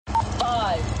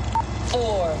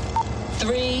4,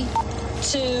 3,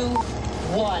 2,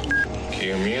 1.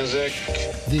 Cue music.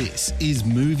 This is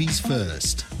Movies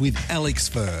First with Alex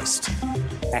First.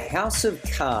 A house of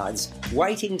cards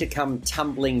waiting to come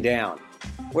tumbling down.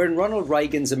 We're in Ronald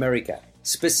Reagan's America,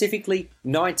 specifically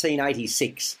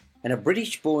 1986, and a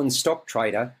British-born stock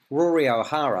trader, Rory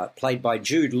O'Hara, played by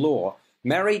Jude Law,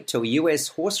 married to a US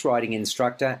horse riding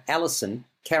instructor, Alison,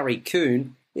 Carrie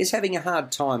Coon, is having a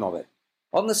hard time of it.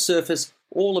 On the surface,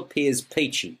 all appears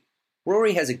peachy.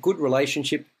 Rory has a good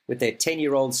relationship with their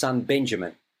 10-year-old son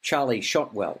Benjamin, Charlie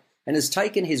Shotwell, and has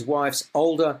taken his wife's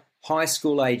older, high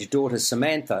school-age daughter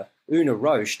Samantha, Una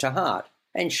Roche, to heart,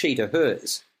 and she to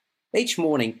hers. Each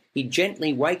morning, he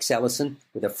gently wakes Alison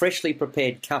with a freshly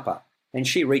prepared cuppa, and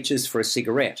she reaches for a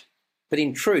cigarette. But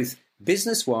in truth,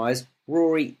 business-wise,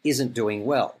 Rory isn't doing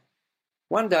well.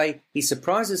 One day, he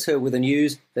surprises her with the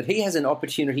news that he has an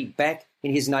opportunity back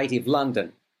in his native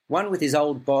London, one with his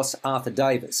old boss Arthur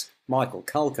Davis, Michael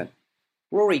Culkin.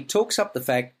 Rory talks up the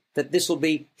fact that this will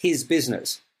be his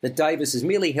business, that Davis is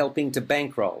merely helping to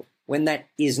bankroll, when that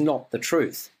is not the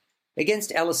truth.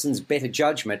 Against Alison's better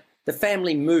judgment, the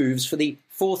family moves for the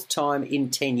fourth time in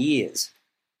 10 years.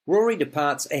 Rory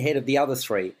departs ahead of the other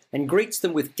three and greets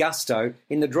them with gusto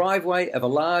in the driveway of a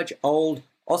large, old,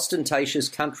 ostentatious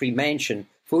country mansion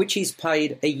for which he's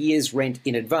paid a year's rent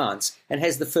in advance and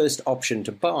has the first option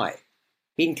to buy.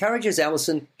 He encourages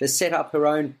Alison to set up her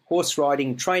own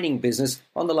horse-riding training business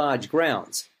on the large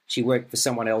grounds. She worked for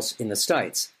someone else in the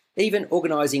States, even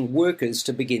organising workers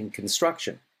to begin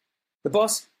construction. The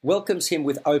boss welcomes him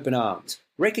with open arms,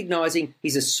 recognising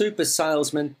he's a super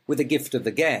salesman with a gift of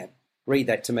the gab. Read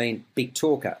that to mean big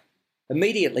talker.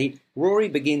 Immediately, Rory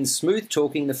begins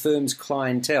smooth-talking the firm's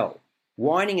clientele,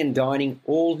 wining and dining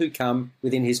all who come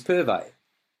within his purvey.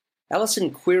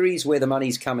 Alison queries where the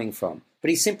money's coming from, but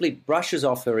he simply brushes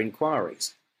off her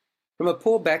inquiries. From a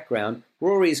poor background,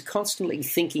 Rory is constantly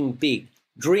thinking big,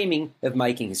 dreaming of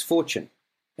making his fortune.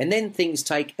 And then things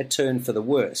take a turn for the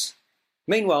worse.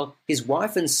 Meanwhile, his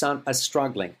wife and son are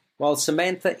struggling, while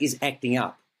Samantha is acting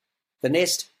up. The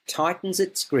nest tightens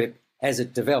its grip as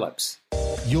it develops.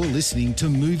 You're listening to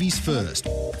Movies First.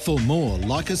 For more,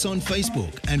 like us on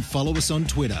Facebook and follow us on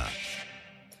Twitter.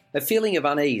 A feeling of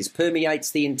unease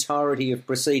permeates the entirety of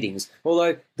proceedings,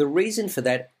 although the reason for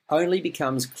that only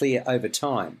becomes clear over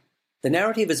time. The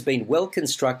narrative has been well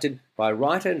constructed by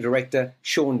writer and director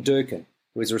Sean Durkin,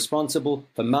 who is responsible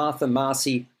for Martha,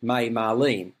 Marcy, May,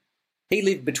 Marlene. He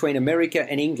lived between America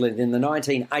and England in the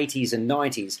 1980s and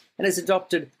 90s and has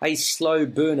adopted a slow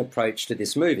burn approach to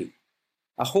this movie.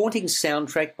 A haunting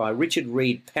soundtrack by Richard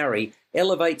Reed Parry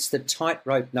elevates the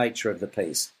tightrope nature of the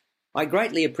piece. I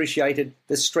greatly appreciated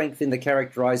the strength in the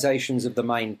characterizations of the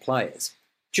main players.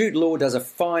 Jude Law does a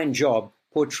fine job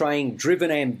portraying driven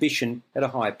ambition at a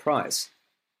high price.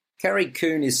 Carrie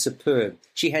Coon is superb.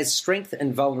 She has strength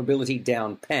and vulnerability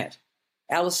down pat.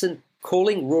 Alison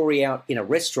calling Rory out in a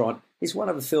restaurant is one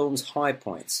of the film's high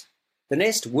points. The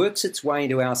nest works its way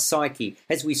into our psyche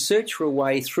as we search for a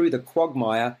way through the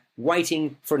quagmire,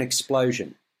 waiting for an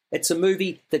explosion. It's a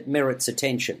movie that merits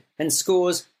attention and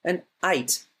scores an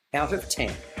 8 out of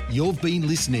 10. You've been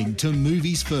listening to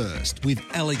Movies First with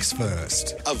Alex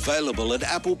First. Available at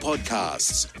Apple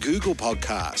Podcasts, Google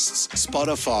Podcasts,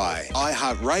 Spotify,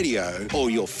 iHeartRadio, or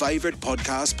your favourite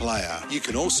podcast player. You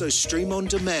can also stream on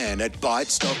demand at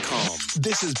Bytes.com.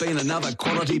 This has been another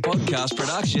quality podcast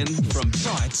production from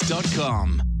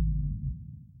Bytes.com.